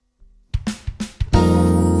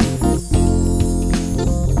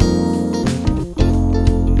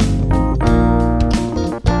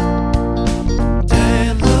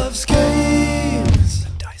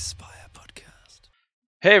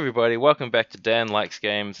Hey everybody, welcome back to Dan Likes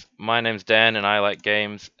Games. My name's Dan and I like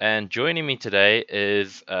games, and joining me today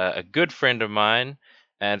is a good friend of mine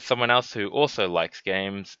and someone else who also likes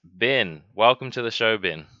games, Ben. Welcome to the show,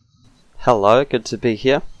 Ben. Hello, good to be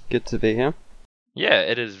here. Good to be here. Yeah,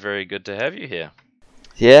 it is very good to have you here.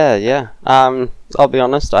 Yeah. I'll be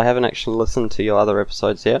honest, I haven't actually listened to your other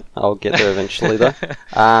episodes yet. I'll get there eventually though.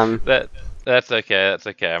 That that's okay. That's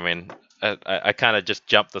okay. I mean, I kind of just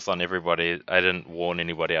jumped this on everybody. I didn't warn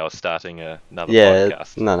anybody I was starting another Yeah,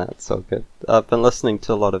 podcast. no, it's all good. I've been listening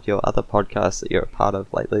to a lot of your other podcasts that you're a part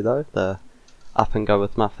of lately though. The Up and Go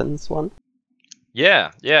with Muffins one.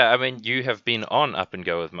 Yeah. I mean, you have been on Up and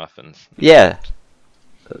Go with Muffins. Yeah,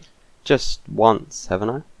 just once,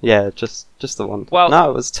 haven't I? Yeah, just the one. Well,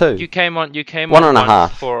 no, it was two. You came on One on and a once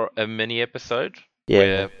half. for a mini episode. Yeah,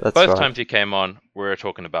 where that's both right. times you came on, we were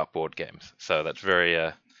talking about board games. So that's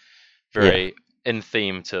very in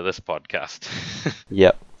theme to this podcast.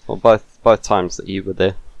 Yep. Well, both times that you were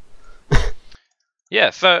there. Yeah.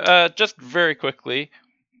 So just very quickly,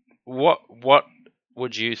 what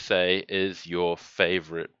would you say is your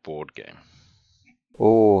favorite board game?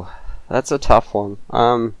 Oh, that's a tough one.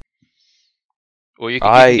 Or you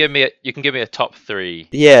can give me a top three.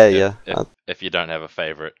 Yeah. If you don't have a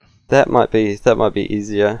favorite. That might be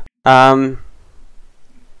easier.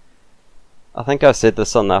 I think I said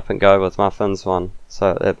this on the Up and Go with Muffins one,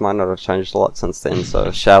 so it might not have changed a lot since then.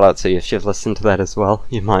 So shout out to you if you've listened to that as well.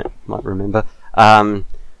 You might remember.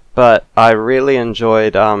 But I really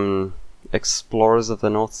enjoyed Explorers of the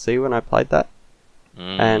North Sea when I played that,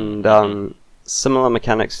 and similar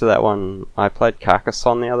mechanics to that one. I played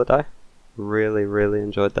Carcassonne the other day. Really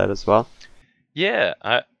enjoyed that as well. Yeah,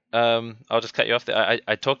 I'll just cut you off there.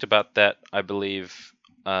 I talked about that, I believe,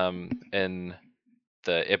 in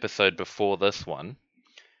the episode before this one.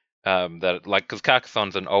 That because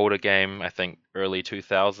Carcassonne's an older game, I think early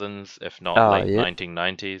 2000s, if not late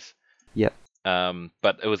 1990s. Yep.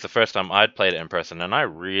 But it was the first time I'd played it in person, and I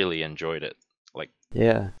really enjoyed it.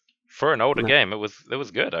 Yeah. For an older game, it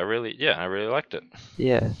was good. I really liked it.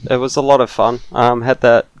 Yeah, it was a lot of fun. Had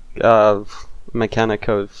that mechanic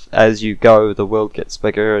of as you go, the world gets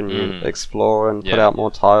bigger and you explore and put out more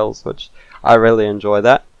tiles, which I really enjoy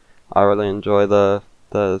that. I really enjoy the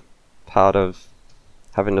part of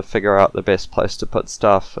having to figure out the best place to put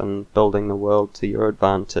stuff and building the world to your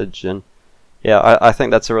advantage. And yeah, I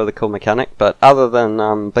think that's a really cool mechanic. But other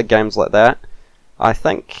than big games like that, I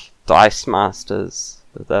think Dice Masters,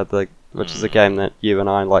 which is a game that you and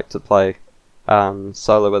I like to play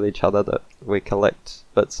solo with each other, that we collect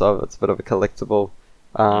bits of. It's a bit of a collectible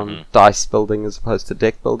dice building as opposed to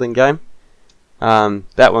deck building game.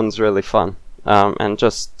 That one's really fun. And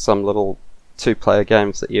just some little 2-player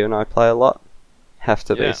games that you and I play a lot have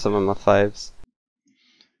to be some of my faves.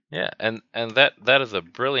 Yeah, and that is a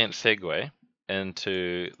brilliant segue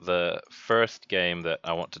into the first game that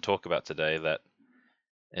I want to talk about today that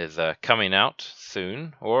is coming out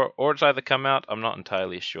soon, or it's either come out, I'm not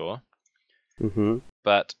entirely sure. Mm-hmm.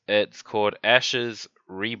 But it's called Ashes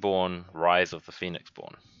Reborn: Rise of the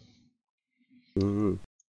Phoenixborn. Mm-hmm.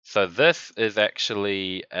 So this is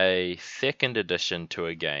actually a second edition to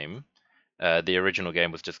a game. The original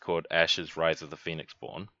game was just called Ashes: Rise of the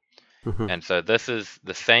Phoenixborn. Mm-hmm. And so this is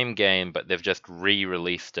the same game, but they've just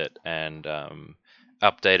re-released it and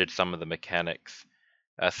updated some of the mechanics.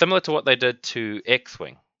 Similar to what they did to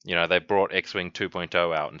X-Wing. They brought X-Wing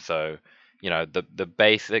 2.0 out, and so, the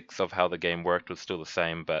basics of how the game worked was still the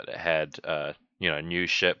same, but it had, new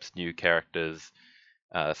ships, new characters,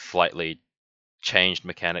 slightly changed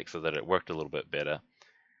mechanics so that it worked a little bit better.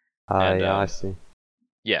 I see.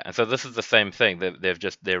 Yeah, and so this is the same thing.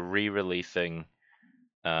 They're re-releasing,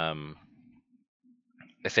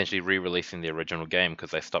 essentially re-releasing the original game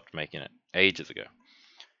because they stopped making it ages ago.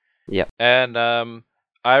 Yeah. And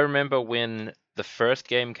I remember when the first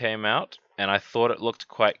game came out, and I thought it looked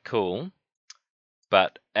quite cool.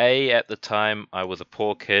 But at the time, I was a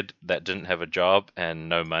poor kid that didn't have a job and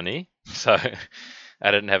no money, so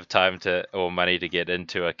I didn't have time or money to get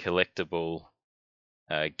into a collectible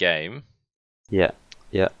game. Yeah.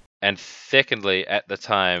 And secondly, at the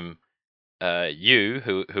time, you,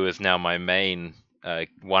 who is now my main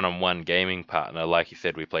one-on-one gaming partner, like you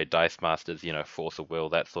said, we played Dice Masters, Force of Will,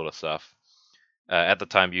 that sort of stuff. At the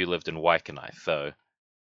time, you lived in Waikanai, so.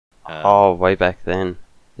 Way back then.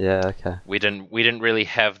 Yeah. Okay. We didn't really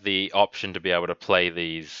have the option to be able to play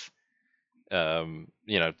these,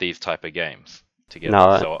 these type of games together.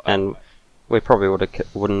 No, and we probably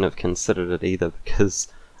wouldn't have considered it either because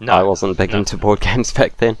I wasn't big into board games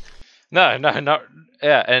back then. No, not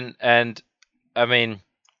and I mean,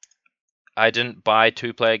 I didn't buy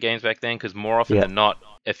 2-player games back then because more often than not,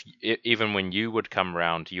 even when you would come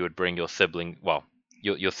round, you would bring your sibling. Well,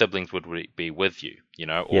 your siblings would be with you,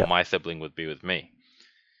 or Yeah. my sibling would be with me.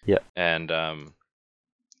 Yeah. And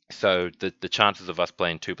so the chances of us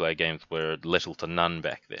playing two-player games were little to none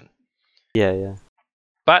back then. Yeah.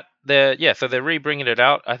 But so they're re-bringing it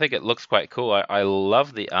out. I think it looks quite cool. I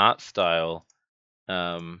love the art style.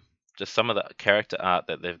 Just some of the character art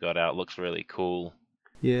that they've got out looks really cool.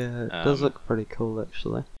 Yeah, it does look pretty cool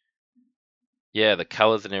actually. Yeah, the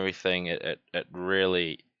colors and everything. It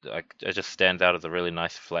really it just stands out as a really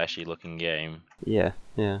nice, flashy looking game. Yeah.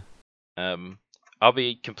 I'll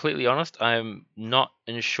be completely honest. I'm not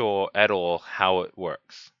sure at all how it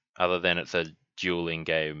works, other than it's a dueling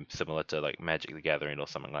game similar to like Magic the Gathering or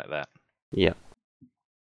something like that. Yeah.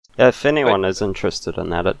 If anyone is interested in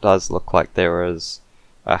that, it does look like there is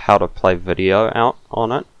a how to play video out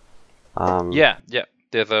on it. Yeah.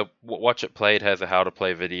 There's a Watch It Played has a how to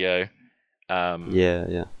play video.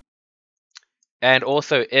 Yeah. And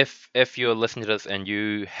also, if you're listening to this and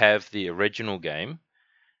you have the original game,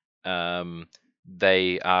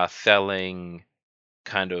 they are selling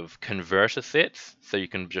kind of converter sets, so you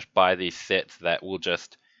can just buy these sets that will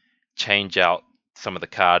just change out some of the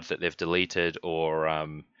cards that they've deleted, or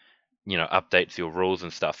updates your rules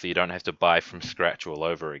and stuff, so you don't have to buy from scratch all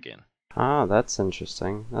over again. Ah, that's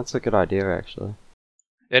interesting. That's a good idea, actually.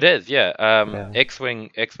 It is, yeah. Yeah. X-Wing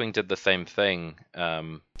did the same thing.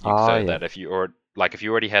 That if you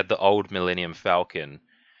already had the old Millennium Falcon,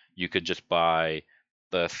 you could just buy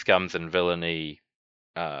the Scums and Villainy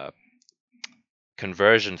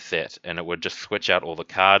conversion set, and it would just switch out all the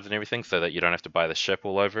cards and everything, so that you don't have to buy the ship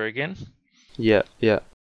all over again. Yeah. Yeah,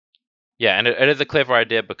 and it is a clever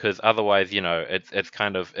idea, because otherwise, it's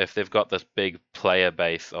kind of, if they've got this big player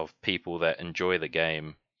base of people that enjoy the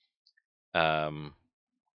game,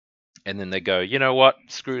 and then they go, you know what,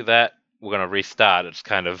 screw that, we're gonna restart. It's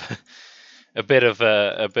kind of a bit of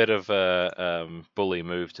a bully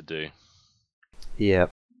move to do. Yeah.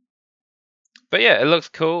 But yeah, it looks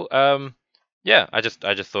cool. Yeah, I just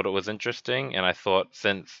thought it was interesting, and I thought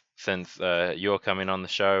since you're coming on the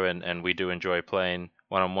show, and we do enjoy playing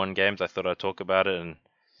one-on-one games, I thought I'd talk about it. And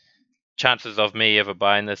chances of me ever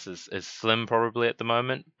buying this is slim probably at the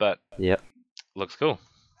moment, but looks cool.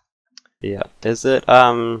 Yeah. Is it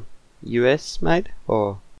US made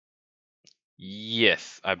or?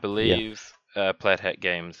 Yes, I believe Plaid Hat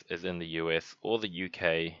Games is in the US or the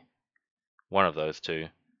UK, one of those two.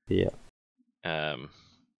 Yeah.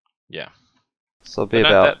 Yeah. So it'll be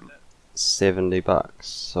about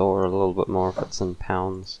 $70 or a little bit more if it's in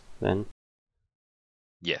pounds then.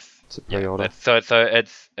 Yes. It's a pre-order. So it's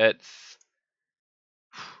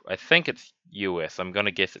I think it's US. I'm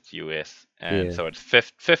gonna guess it's US, and so it's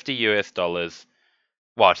 $50 US.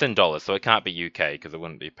 Well, it's in dollars, so it can't be UK because it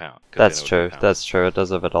wouldn't be pound. That's true. That's true. It does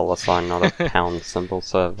have a dollar sign, not a pound symbol.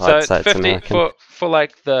 So I'd say it's American. for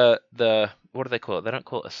like the what do they call it? They don't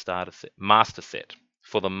call it a starter set. Master set.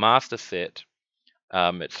 For the master set,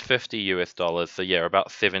 it's $50 US. So yeah,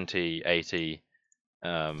 about 70, 80.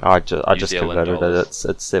 I just converted it. It's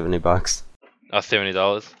 $70. Oh,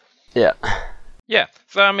 $70. Yeah. Yeah.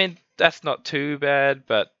 So I mean, that's not too bad,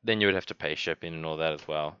 but then you would have to pay shipping and all that as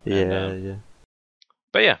well. Yeah.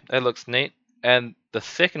 But yeah, it looks neat. And the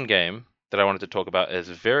second game that I wanted to talk about is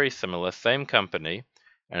very similar, same company,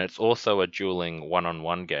 and it's also a dueling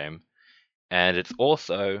one-on-one game. And it's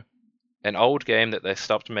also an old game that they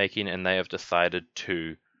stopped making, and they have decided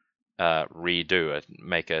to redo it,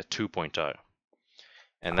 make a 2.0.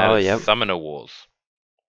 And that is Summoner Wars.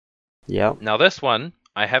 Yeah. Now this one,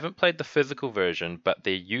 I haven't played the physical version, but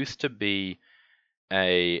there used to be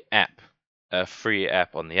a free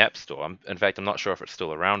app on the App Store. In fact, I'm not sure if it's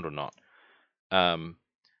still around or not.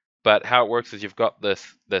 But how it works is you've got this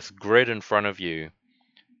grid in front of you,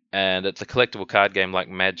 and it's a collectible card game like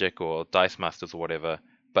Magic or Dice Masters or whatever.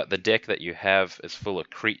 But the deck that you have is full of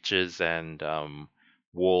creatures and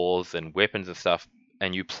walls and weapons and stuff,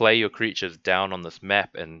 and you play your creatures down on this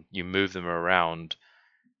map, and you move them around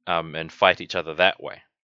and fight each other that way.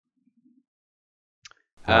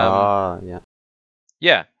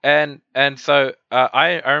 Yeah, and so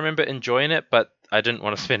I remember enjoying it, but I didn't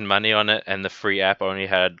want to spend money on it, and the free app only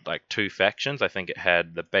had like 2 factions. I think it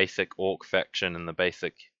had the basic orc faction and the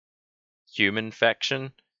basic human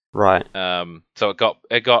faction. Right. So it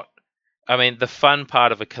got. I mean, the fun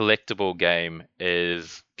part of a collectible game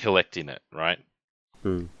is collecting it, right?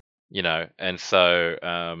 And so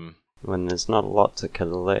when there's not a lot to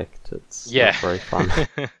collect, it's not very fun.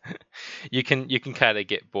 you can kind of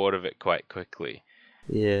get bored of it quite quickly.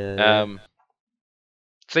 Yeah.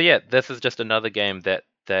 So yeah, this is just another game that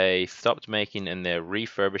they stopped making, and they're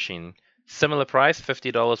refurbishing Similar price,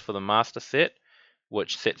 $50 for the master set,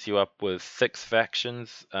 which sets you up with 6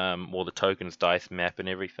 factions, all the tokens, dice, map, and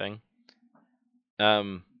everything.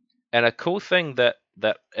 And a cool thing that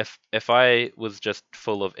if I was just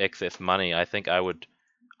full of excess money, I think I would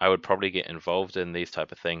probably get involved in these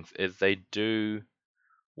type of things. Is they do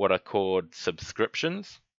what are called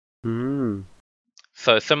subscriptions. Mm.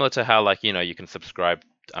 So similar to how, like, you can subscribe,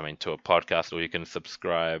 to a podcast, or you can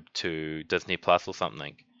subscribe to Disney Plus or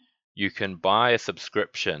something. You can buy a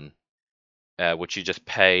subscription, which you just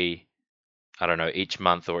pay, I don't know, each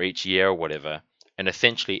month or each year or whatever. And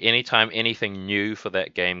essentially, anytime anything new for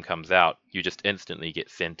that game comes out, you just instantly get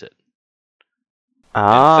sent it.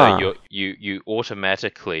 And so Ah, you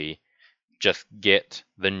automatically just get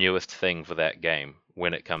the newest thing for that game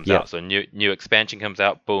when it comes yeah, out. So new expansion comes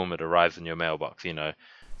out, boom, it arrives in your mailbox.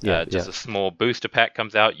 yeah, Just yeah, a small booster pack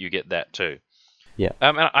comes out, you get that too. yeah.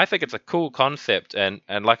 And I think it's a cool concept, and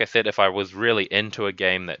like I said, if I was really into a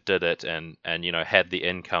game that did it, and had the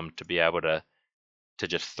income to be able to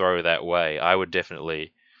just throw that way, I would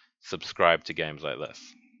definitely subscribe to games like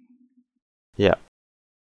this. Yeah.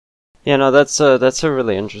 Yeah, no, that's a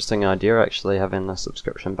really interesting idea actually, having a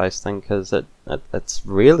subscription based thing, because it's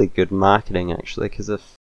really good marketing actually. Because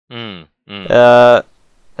if Mm, mm,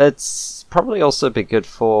 it's probably also be good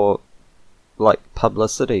for like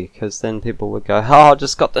publicity, because then people would go, "Oh, I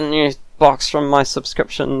just got the new box from my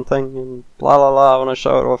subscription thing," and blah blah blah. I want to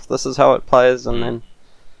show it off. This is how it plays, and mm.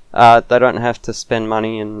 then they don't have to spend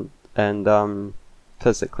money and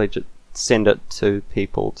physically just send it to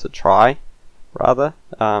people to try, rather,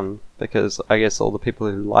 because I guess all the people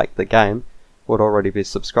who like the game would already be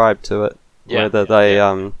subscribed to it, Yeah, whether they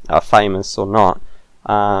yeah. are famous or not.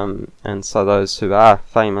 And so those who are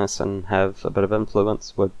famous and have a bit of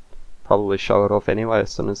influence would probably show it off anyway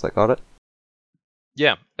as soon as they got it.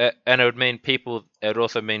 Yeah, and it would mean people. It would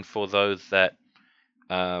also mean for those that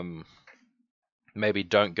um, maybe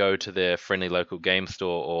don't go to their friendly local game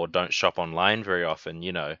store or don't shop online very often.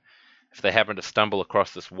 If they happen to stumble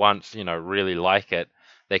across this once, really like it,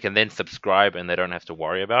 they can then subscribe and they don't have to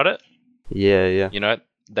worry about it. Yeah, yeah, You know,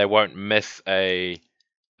 they won't miss a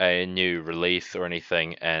new release or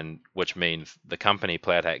anything, and which means the company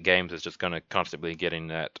Plaid Hat Games is just going to constantly getting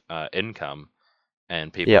that income,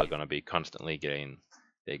 and people yeah, are going to be constantly getting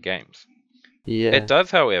their games. It yeah.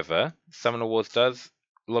 does, however, Summon Awards does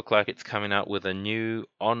look like it's coming out with a new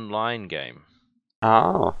online game.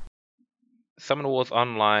 Oh, Summon Awards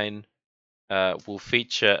Online will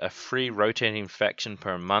feature a free rotating faction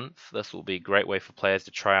per month. This will be a great way for players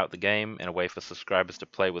to try out the game and a way for subscribers to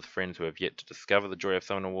play with friends who have yet to discover the joy of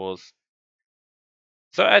Summon Wars.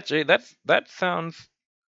 So actually,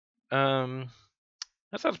 um,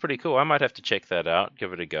 that sounds pretty cool. I might have to check that out,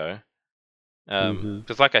 give it a go. mhm.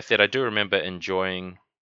 Because like I said, I do remember enjoying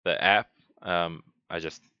the app. I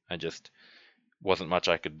just wasn't much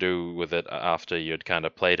I could do with it after you'd kind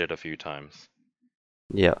of played it a few times.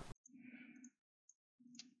 Yeah.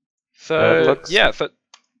 It So looks. yeah, so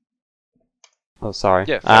Oh, sorry.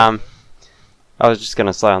 yeah, so I was just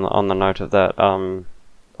gonna say on the note of that,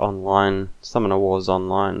 online Summoner Wars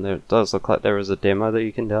Online, there does look like there is a demo that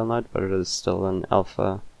you can download, but it is still in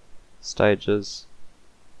alpha stages,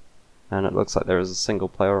 and it looks like there is a single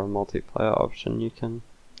player or multiplayer option you can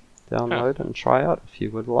huh, download and try out if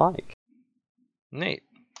you would like. neat.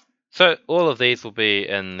 So all of these will be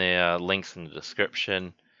in the links in the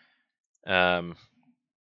description, um,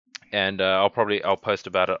 and I'll post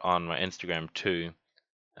about it on my Instagram too.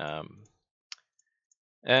 Um,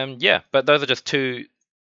 yeah, but those are just two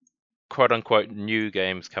quote unquote new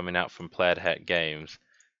games coming out from Plaid Hat Games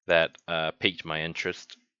that piqued my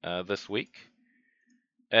interest this week.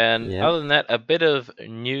 And Yeah. other than that, a bit of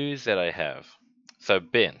news that I have. So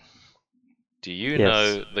Ben, do you Yes,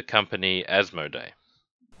 know the company Asmodee?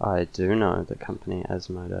 I do know the company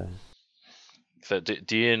Asmodee. So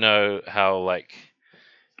do you know how like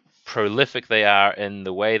prolific they are in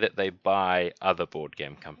the way that they buy other board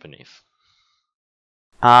game companies?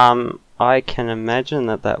 I can imagine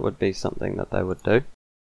that that would be something that they would do.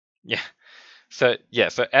 Yeah.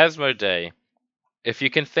 So Asmodee, if you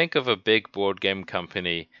can think of a big board game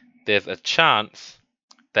company, there's a chance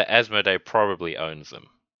that Asmodee probably owns them.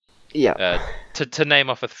 Yeah. To name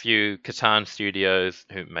off a few, Catan Studios,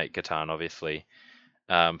 who make Catan, obviously.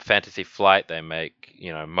 Fantasy Flight, they make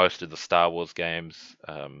most of the Star Wars games,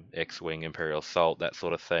 X-Wing, Imperial Assault, that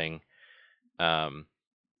sort of thing.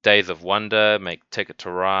 Days of Wonder make Ticket to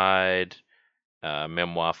Ride,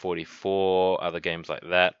 Memoir 44, other games like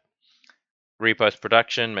that. Repost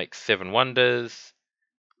Production makes Seven Wonders.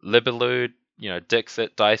 Libellude,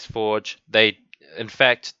 Dixit, Dice Forge. In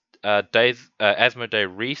fact, Asmodee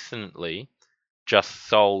recently just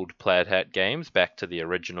sold Plaid Hat Games back to the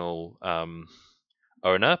original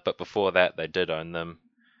owner, but before that they did own them.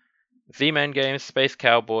 Z-Man Games, Space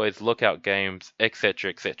Cowboys, Lookout Games, etc.,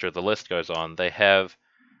 etc. The list goes on. They have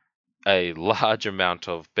a large amount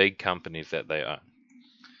of big companies that they own.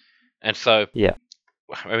 And so, Yeah.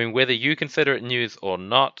 I mean, whether you consider it news or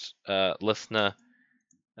not, listener,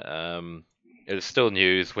 it is still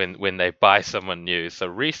news when they buy someone new. So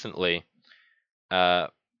recently,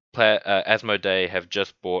 Asmodee have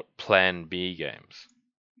just bought Plan B Games.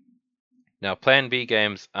 Now, Plan B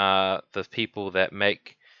Games are the people that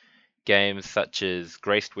make games such as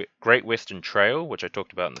Great Western Trail, which I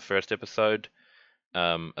talked about in the first episode,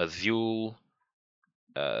 Azul,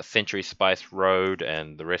 Century Spice Road,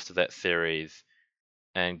 and the rest of that series,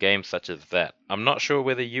 and games such as that. I'm not sure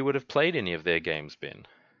whether you would have played any of their games, Ben.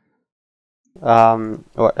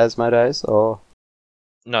 What, Asmodee's or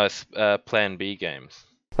No, it's Plan B Games.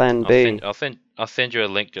 Plan B? I'll send you a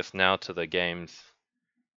link just now to the games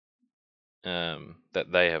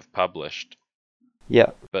that they have published.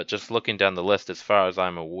 Yeah. But just looking down the list, as far as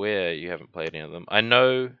I'm aware, you haven't played any of them. I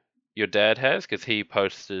know your dad has, because he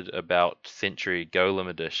posted about Century Golem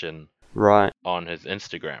Edition Right. on his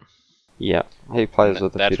Instagram. Yeah, he plays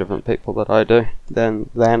with a few different people that I do than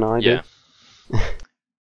I do.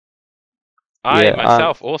 I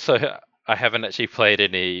myself also, I haven't actually played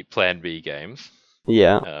any Plan B games.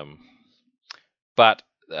 Yeah. But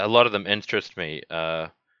a lot of them interest me.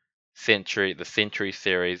 The Century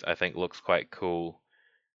series I think looks quite cool.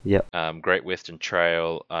 Yeah. Great Western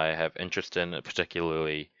Trail I have interest in,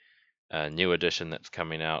 particularly a new edition that's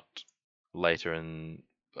coming out later in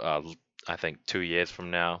I think 2 years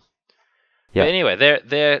from now. Yeah. But anyway,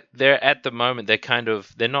 they're at the moment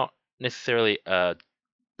they're not necessarily a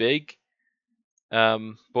big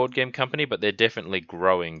board game company, but they're definitely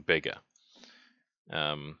growing bigger.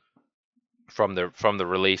 From the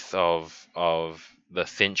release of the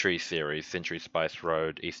Century series, Century Spice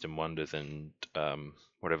Road, Eastern Wonders, and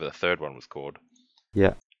whatever the third one was called.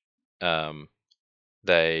 Yeah.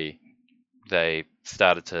 They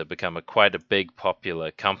started to become quite a big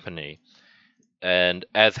popular company. And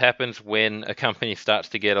as happens when a company starts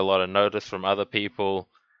to get a lot of notice from other people,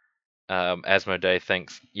 Asmodee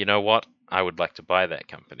thinks, you know what, I would like to buy that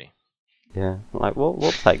company. Yeah, like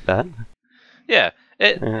we'll take that. Yeah,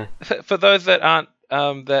 Yeah. For those that aren't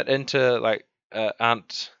that into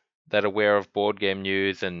aren't that aware of board game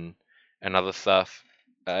news and other stuff,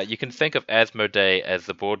 you can think of Asmodee as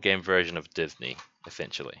the board game version of Disney,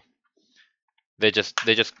 essentially. They're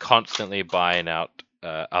just constantly buying out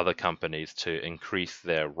other companies to increase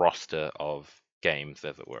their roster of games,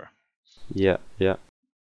 as it were. Yeah.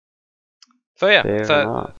 So yeah, Fair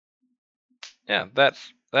enough. Yeah,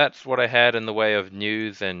 that's what I had in the way of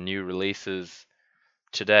news and new releases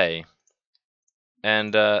today.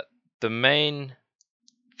 And the main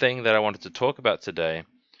thing that I wanted to talk about today,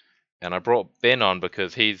 and I brought Ben on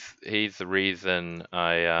because he's the reason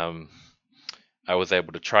I was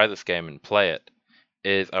able to try this game and play it,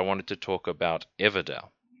 is I wanted to talk about Everdell.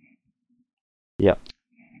 Yeah.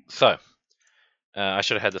 So, I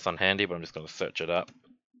should have had this on handy, but I'm just going to search it up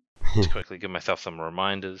to quickly give myself some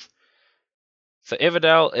reminders. So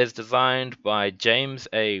Everdell is designed by James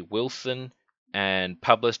A. Wilson and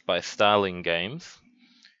published by Starling Games.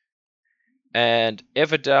 And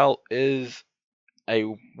Everdell is a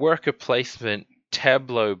worker placement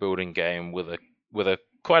tableau building game with a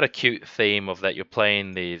quite a cute theme of that you're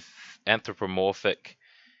playing these anthropomorphic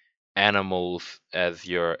animals as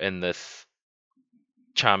you're in this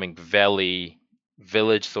charming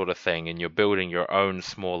village sort of thing, and you're building your own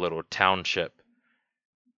small little township,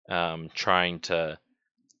 trying to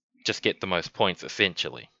just get the most points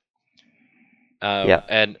essentially.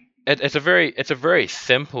 And it's a very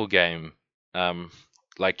simple game.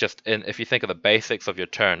 If you think of the basics of your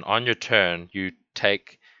turn, on your turn you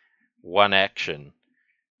take one action,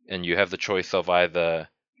 and you have the choice of either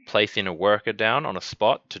placing a worker down on a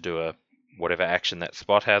spot to do whatever action that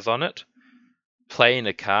spot has on it, playing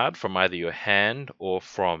a card from either your hand or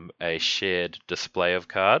from a shared display of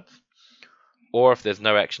cards, or if there's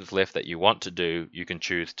no actions left that you want to do, you can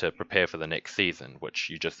choose to prepare for the next season, which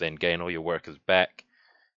you just then gain all your workers back,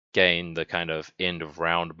 gain the kind of end of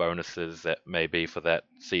round bonuses that may be for that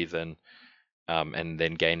season, and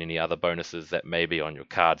then gain any other bonuses that may be on your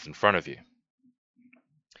cards in front of you.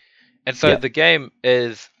 And so the game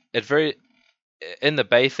it's very, in the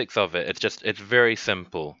basics of it, it's very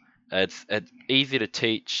simple. It's easy to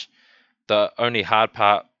teach. The only hard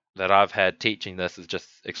part that I've had teaching this is just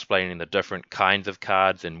explaining the different kinds of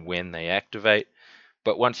cards and when they activate.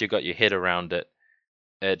 But once you've got your head around it,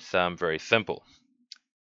 it's very simple.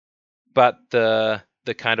 But the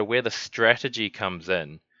kind of where the strategy comes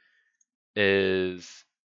in is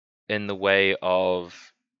in the way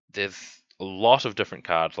of there's a lot of different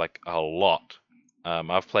cards, like a lot.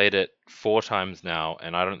 I've played it 4 times now,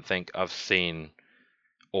 and I don't think I've seen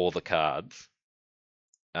all the cards.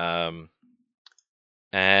 And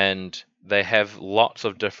they have lots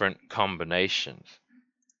of different combinations.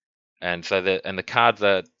 And so the cards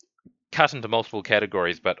are cut into multiple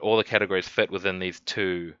categories, but all the categories fit within these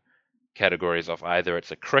 2 categories of either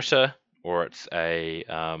it's a critter or it's a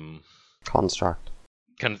construct.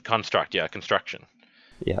 Construction.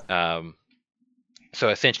 Yeah. So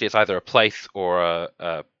essentially, it's either a place or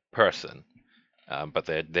a person, but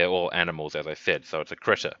they're all animals, as I said. So it's a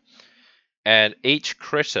critter, and each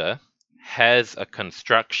critter has a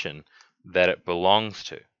construction that it belongs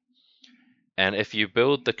to. And if you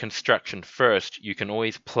build the construction first, you can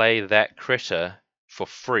always play that critter for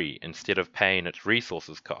free instead of paying its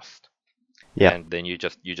resources cost. Yeah. And then you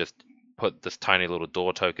just put this tiny little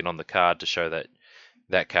door token on the card to show that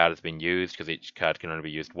that card has been used, because each card can only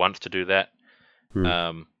be used once to do that.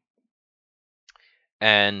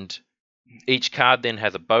 And each card then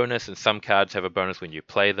has a bonus, and some cards have a bonus when you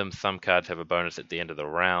play them. Some cards have a bonus at the end of the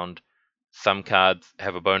round. Some cards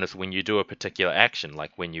have a bonus when you do a particular action,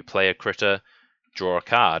 like when you play a critter, draw a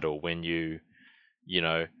card, or when you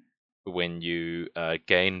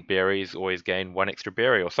gain berries, always gain 1 extra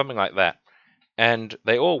berry, or something like that. And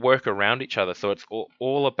they all work around each other, so it's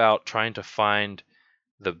all about trying to find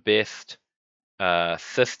the best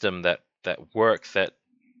system that works, that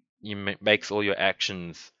makes all your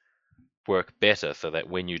actions work better, so that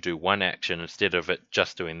when you do one action, instead of it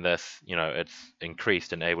just doing this, it's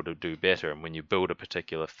increased and able to do better. And when you build a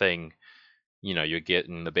particular thing, you're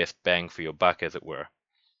getting the best bang for your buck, as it were.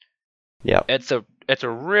 Yeah. It's a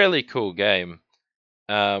really cool game.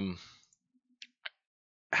 How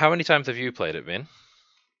many times have you played it, Ben?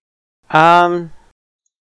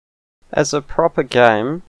 As a proper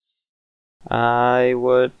game, I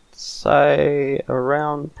would say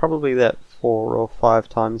around probably that 4 or 5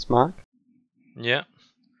 times mark. Yeah.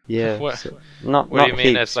 Yeah. What, so what do you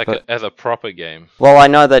mean heaps, as a proper game? Well, I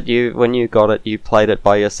know that when you got it, you played it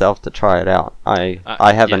by yourself to try it out. I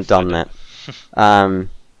haven't done that.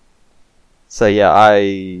 So yeah,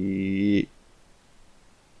 I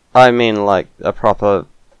mean like a proper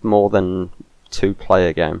more than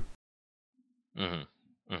 2-player game.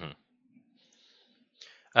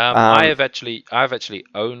 I've actually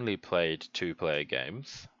only played 2-player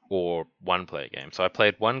games or 1-player games. So I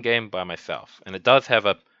played one game by myself, and it does have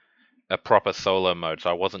a proper solo mode. So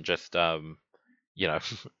I wasn't just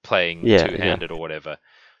playing two-handed or whatever.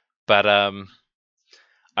 But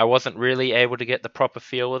I wasn't really able to get the proper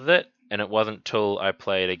feel with it, and it wasn't till I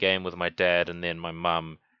played a game with my dad and then my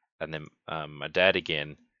mum and then my dad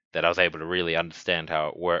again that I was able to really understand how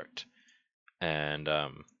it worked and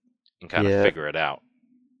kind of figure it out.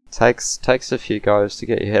 Takes a few goes to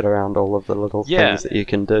get your head around all of the little things that you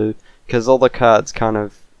can do, because all the cards kind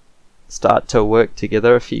of start to work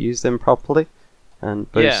together if you use them properly,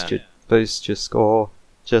 and boost your score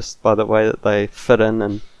just by the way that they fit in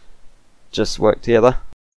and just work together.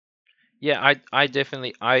 Yeah, I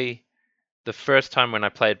definitely the first time when I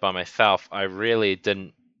played by myself, I really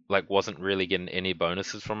wasn't really getting any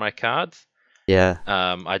bonuses from my cards. Yeah.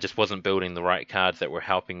 I just wasn't building the right cards that were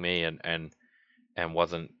helping me, and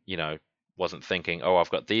wasn't thinking, oh, I've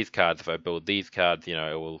got these cards. If I build these cards, it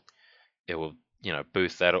will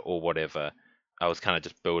boost that or whatever. I was kind of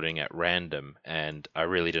just building at random, and I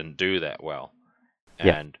really didn't do that well.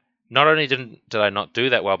 And not only did I not do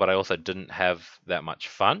that well, but I also didn't have that much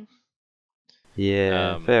fun.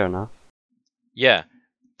 Yeah, fair enough. Yeah,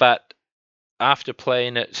 but after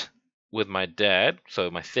playing it with my dad, so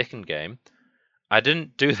my second game, I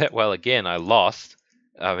didn't do that well again. I lost.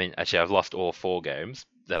 I mean, actually, I've lost all 4 games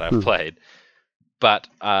that I've played, but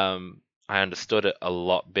I understood it a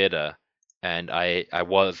lot better, and I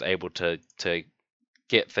was able to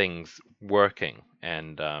get things working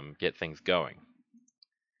and get things going.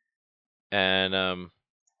 And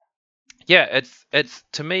it's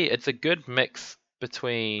to me, it's a good mix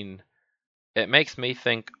between. It makes me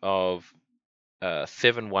think of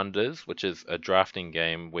 7 Wonders, which is a drafting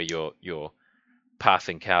game where you're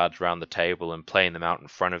passing cards around the table and playing them out in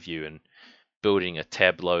front of you and building a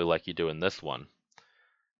tableau like you do in this one.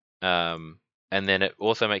 And then it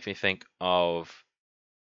also makes me think of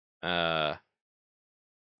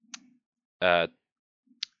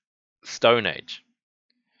Stone Age.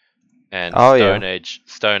 And Stone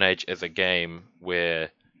Age is a game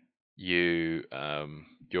where you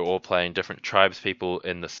you're all playing different tribes people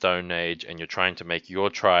in the Stone Age, and you're trying to make your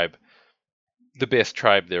tribe the best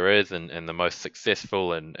tribe there is, and the most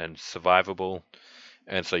successful and survivable.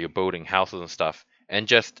 And so you're building houses and stuff. And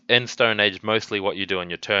just in Stone Age, mostly what you do on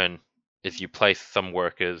your turn is you place some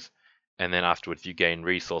workers, and then afterwards you gain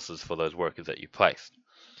resources for those workers that you placed.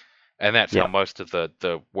 And that's how most of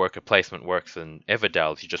the worker placement works in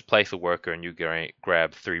Everdell. You just place a worker and you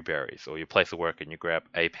grab 3 berries, or you place a worker and you grab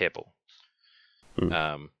a pebble.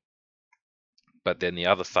 But then the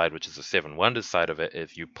other side, which is the Seven Wonders side of it,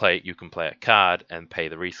 is you can play a card and pay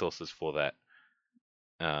the resources for that.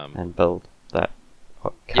 And build that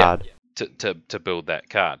card. Yeah, to build that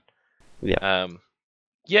card. Yeah.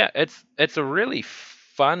 Yeah, it's a really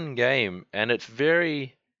fun game, and it's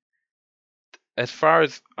very, as far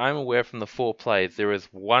as I'm aware from the 4 plays, there is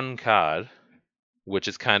one card which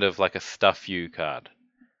is kind of like a stuff you card.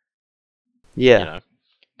 Yeah. You know?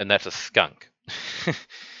 And that's a skunk.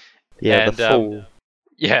 Yeah, and, the Fool.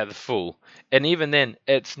 Yeah, the Fool. And even then,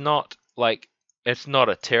 it's not a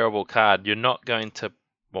terrible card. You're not going to,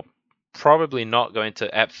 probably not going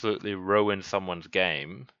to absolutely ruin someone's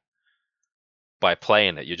game by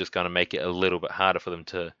playing it. You're just going to make it a little bit harder for them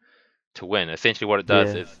to win. Essentially what it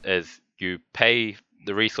does is you pay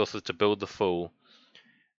the resources to build the Fool,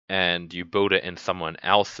 and you build it in someone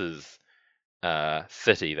else's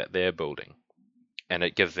city that they're building. And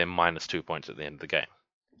it gives them -2 points at the end of the game.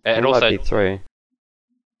 It also might be 3.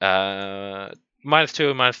 -2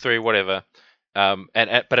 or -3, whatever.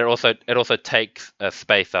 But it also takes a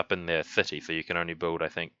space up in their city, so you can only build, I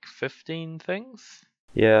think, 15 things.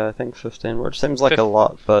 Yeah, I think 15, which seems like a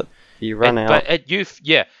lot, but you run out. But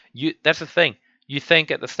that's the thing. You think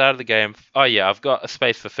at the start of the game, oh yeah, I've got a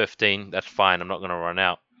space for 15. That's fine. I'm not going to run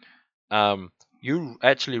out. You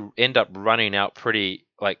actually end up running out pretty.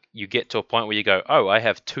 Like, you get to a point where you go, oh, I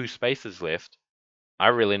have 2 spaces left. I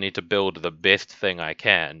really need to build the best thing I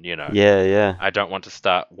can, you know. Yeah. I don't want to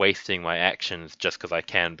start wasting my actions just because I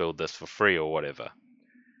can build this for free or whatever.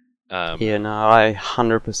 Yeah, no, I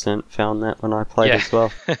 100% found that when I played as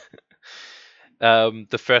well.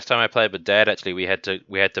 The first time I played with Dad, actually, we had to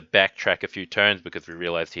backtrack a few turns because we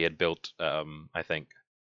realized he had built, I think,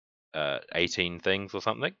 18 things or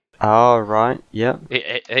something. Oh, right, yeah.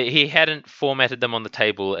 He hadn't formatted them on the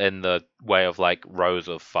table in the way of like rows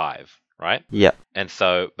of 5. Right? Yeah. And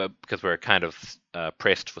so, but because we're kind of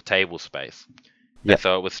pressed for table space. Yeah. And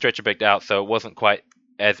so it was stretcher bigged out, so it wasn't quite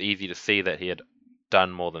as easy to see that he had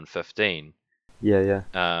done more than 15. Yeah.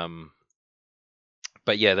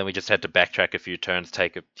 But yeah, then we just had to backtrack a few turns,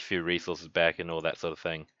 take a few resources back, and all that sort of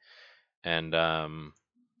thing. And then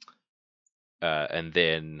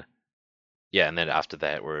after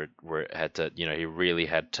that, we had to, you know, he really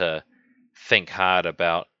had to think hard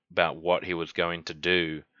about what he was going to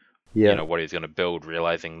do. Yeah. You know, what he's going to build,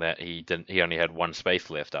 realizing that he only had 1 space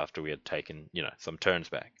left after we had taken, you know, some turns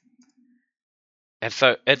back. And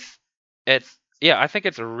so it's I think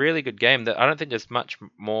it's a really good game. That I don't think there's much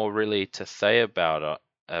more really to say about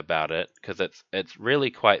it because it's really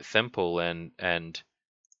quite simple, and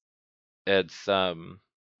it's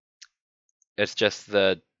just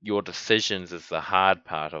your decisions is the hard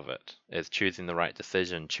part of it. Is choosing the right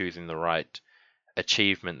decision, choosing the right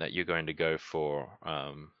achievement that you're going to go for.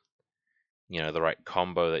 You know, the right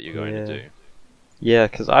combo that you're going to do. Yeah,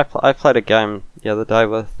 because I played a game the other day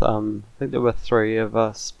with, I think there were 3 of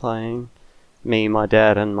us playing, me, my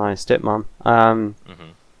dad, and my stepmom.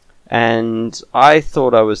 And I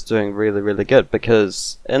thought I was doing really, really good,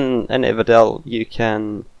 because in Everdell you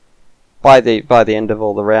can, by the end of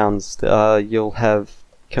all the rounds, you'll have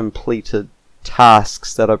completed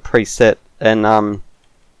tasks that are preset and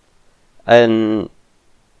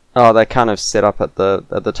they're kind of set up at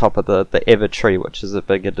the top of the Evertree, which is a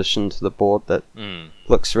big addition to the board that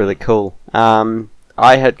looks really cool.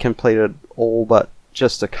 I had completed all but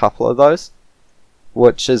just a couple of those,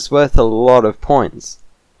 which is worth a lot of points.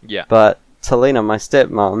 Yeah. But Talina, my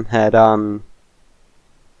stepmom,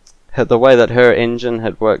 had the way that her engine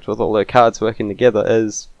had worked with all her cards working together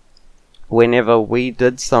is whenever we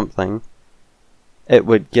did something, it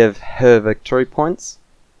would give her victory points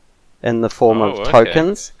in the form of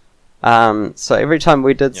tokens. So every time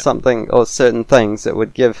we did something or certain things, it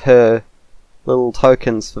would give her little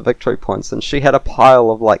tokens for victory points, and she had a pile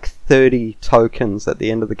of like 30 tokens at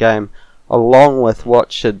the end of the game, along with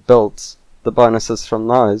what she'd built, the bonuses from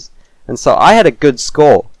those. And so I had a good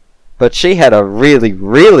score, but she had a really,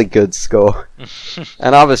 really good score,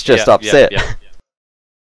 and I was just upset.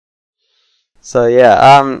 So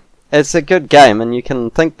yeah, it's a good game, and you can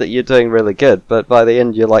think that you're doing really good, but by the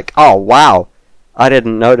end you're like, oh wow, I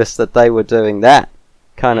didn't notice that they were doing that,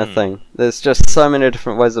 kind of thing. There's just so many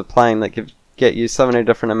different ways of playing that get you so many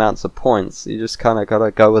different amounts of points. You just kind of got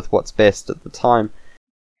to go with what's best at the time.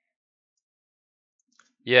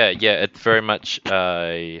 Yeah, it's very much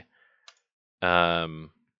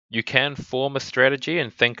you can form a strategy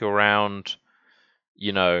and think around,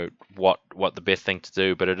 what the best thing to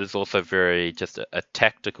do, but it is also very just a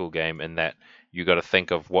tactical game in that you got to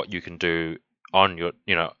think of what you can do on your,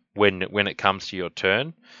 when it comes to your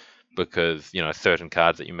turn, because certain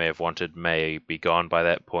cards that you may have wanted may be gone by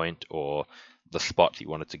that point, or the spot you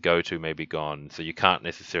wanted to go to may be gone, so you can't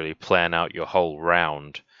necessarily plan out your whole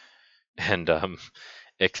round and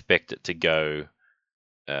expect it to go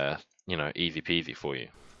easy peasy for you.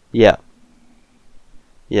 Yeah,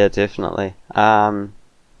 definitely.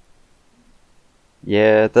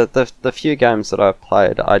 Yeah, the few games that I've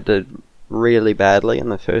played, I did really badly in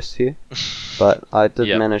the first few, but I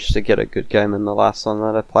did manage to get a good game in the last one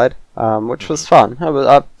that I played, which was fun.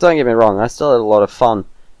 Don't get me wrong, I still had a lot of fun.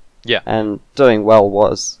 Yeah. And doing well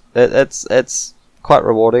was it's quite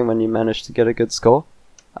rewarding when you manage to get a good score,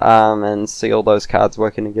 and see all those cards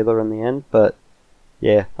working together in the end. But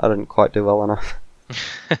yeah, I didn't quite do well enough.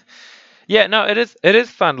 Yeah, no, it is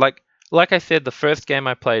fun. Like I said, the first game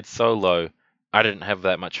I played solo, I didn't have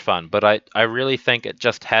that much fun, but I really think it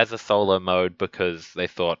just has a solo mode because they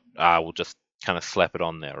thought, we'll just kind of slap it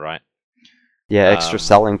on there, right? Yeah, extra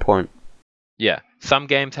selling point. Yeah, some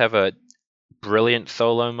games have a brilliant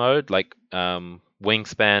solo mode, like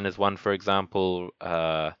Wingspan is one, for example.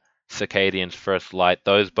 Circadian's First Light.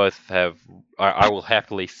 Those both have. I will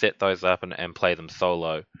happily set those up and play them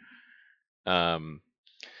solo.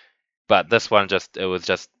 But this one it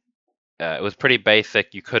was pretty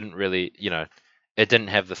basic. You couldn't really, it didn't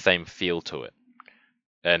have the same feel to it,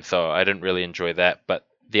 and so I didn't really enjoy that. But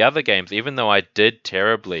the other games, even though I did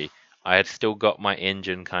terribly, I had still got my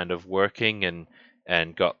engine kind of working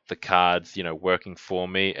and got the cards, working for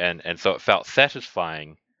me, and so it felt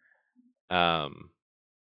satisfying. And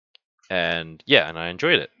I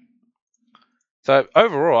enjoyed it. So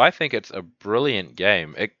overall, I think it's a brilliant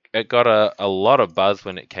game. It got a lot of buzz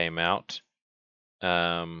when it came out.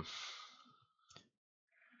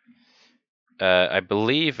 I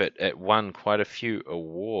believe it won quite a few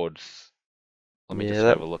awards. Let me just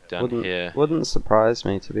have a look down here. Wouldn't surprise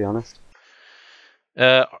me, to be honest.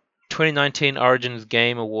 2019 Origins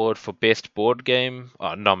Game Award for Best Board Game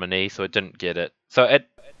nominee, so it didn't get it. So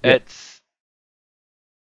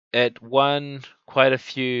it won quite a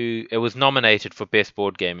few. It was nominated for Best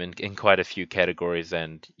Board Game in quite a few categories,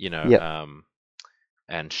 and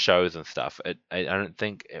and shows and stuff. I don't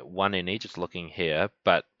think it won any, just looking here,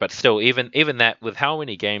 but still, even that, with how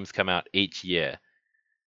many games come out each year,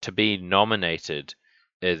 to be nominated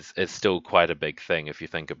is still quite a big thing if you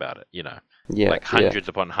think about it. Like hundreds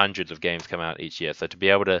upon hundreds of games come out each year, so to be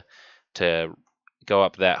able to go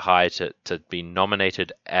up that high to be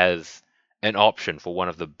nominated as an option for one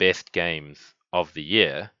of the best games of the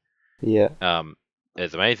year,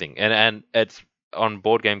 is amazing. And it's on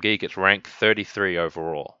Board Game Geek. It's ranked 33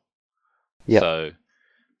 overall. So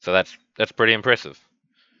that's pretty impressive.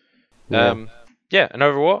 And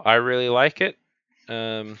overall, I really like it.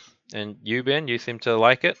 And you, Ben, you seem to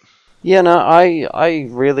like it. Yeah, no, I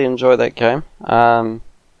really enjoy that game.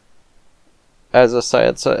 As I say,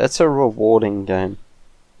 it's a rewarding game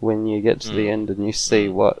when you get to the end and you see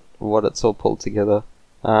what it's all pulled together.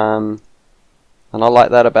 And I like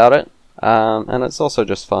that about it. And it's also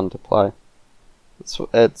just fun to play.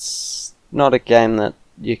 It's not a game that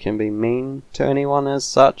you can be mean to anyone as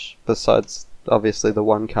such, besides obviously the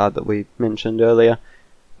one card that we mentioned earlier.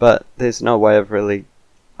 But there's no way of really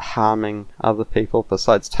harming other people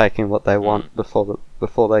besides taking what they want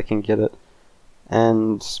before they can get it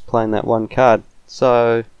and playing that one card.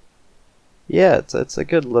 So yeah, it's a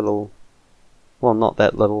good little, well, not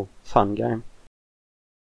that little, fun game.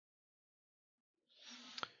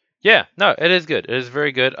 Yeah, no, it is good. It is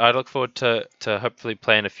very good. I look forward to hopefully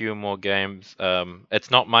playing a few more games.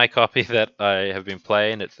 It's not my copy that I have been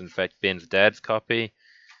playing. It's in fact Ben's dad's copy,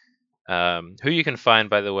 who you can find,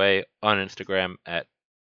 by the way, on Instagram at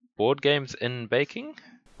Board Games in Baking.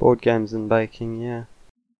 Board Games in Baking, yeah.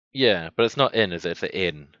 Yeah, but it's not in, is it? It's an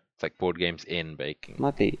N. It's like Board Games in Baking.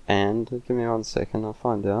 Might be and. Give me 1 second, I'll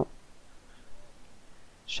find out.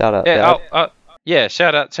 Shout out, Dad. Yeah,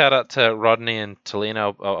 shout out to Rodney and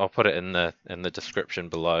Talina. I'll put it in the description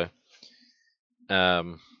below.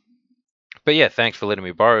 But yeah, thanks for letting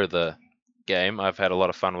me borrow the game. I've had a lot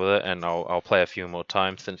of fun with it, and I'll play a few more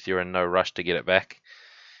times since you're in no rush to get it back.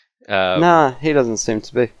 Nah, he doesn't seem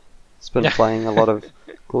to be. He's been playing a lot of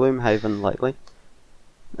Gloomhaven lately.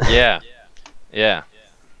 Yeah.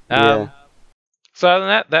 So other than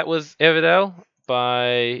that, that was Everdell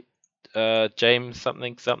by James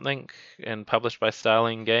something something and published by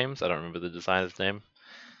Starling Games. I don't remember the designer's name.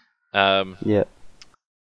 Yeah.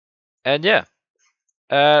 And yeah,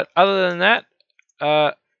 other than that,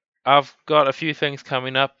 I've got a few things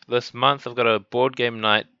coming up this month. I've got a board game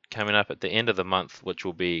night coming up at the end of the month, which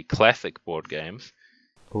will be classic board games.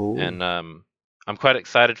 Ooh. And I'm quite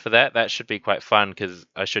excited for that. That should be quite fun because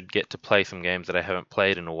I should get to play some games that I haven't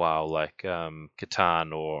played in a while, like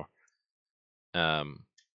Catan or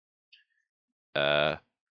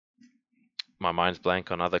my mind's blank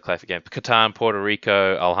on other classic games. Catan, Puerto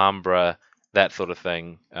Rico, Alhambra, that sort of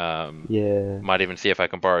thing. Yeah. Might even see if I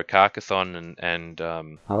can borrow Carcassonne and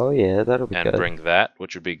Oh yeah, that'll be good. bring that,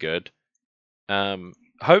 which would be good.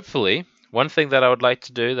 Hopefully, one thing that I would like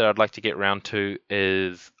to do, that I'd like to get round to,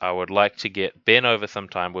 is I would like to get Ben over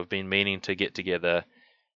sometime. We've been meaning to get together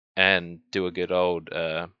and do a good old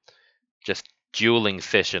just dueling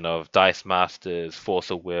session of Dice Masters, Force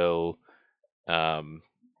of Will,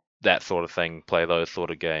 that sort of thing. Play those sort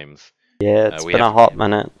of games. Yeah, it's been a hot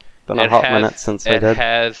minute. Since we did. It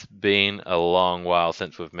has been a long while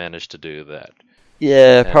since we've managed to do that.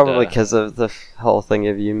 Yeah, probably because of the whole thing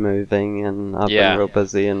of you moving, and I've been real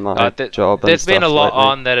busy in my job. There's been a lot lately.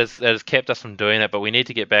 on that has kept us from doing it, but we need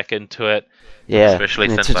to get back into it. Yeah, especially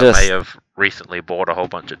since I may have recently bought a whole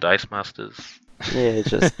bunch of Dice Masters. Yeah,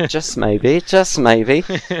 just maybe.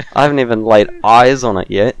 I haven't even laid eyes on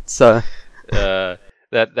it yet, so. I've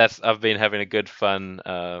been having a good fun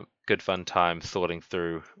time sorting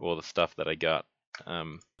through all the stuff that I got.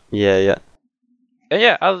 Yeah. And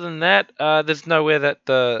yeah, other than that, there's nowhere that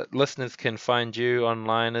the listeners can find you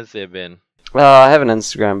online, is there, Ben? Well, I have an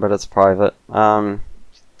Instagram, but it's private.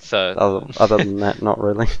 So other than that, not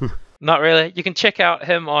really. Not really. You can check out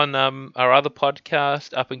him on our other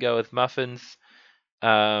podcast, Up and Go with Muffins.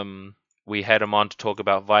 We had him on to talk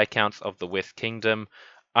about Viscounts of the West Kingdom.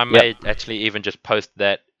 I may actually even just post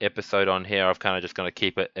that episode on here. I've kind of just going to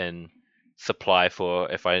keep it in supply for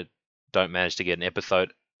if I don't manage to get an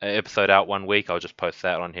episode out one week, I'll just post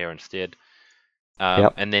that on here instead.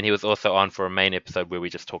 And then he was also on for a main episode where we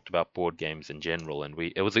just talked about board games in general, and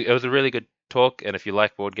it was a really good talk. And if you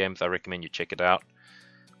like board games, I recommend you check it out.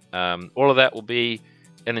 All of that will be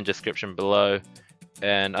in the description below.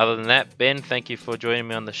 And other than that, Ben, thank you for joining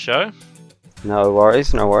me on the show. No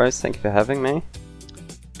worries. Thank you for having me.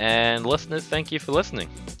 And listeners, thank you for listening.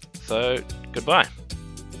 So, goodbye.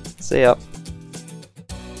 See ya.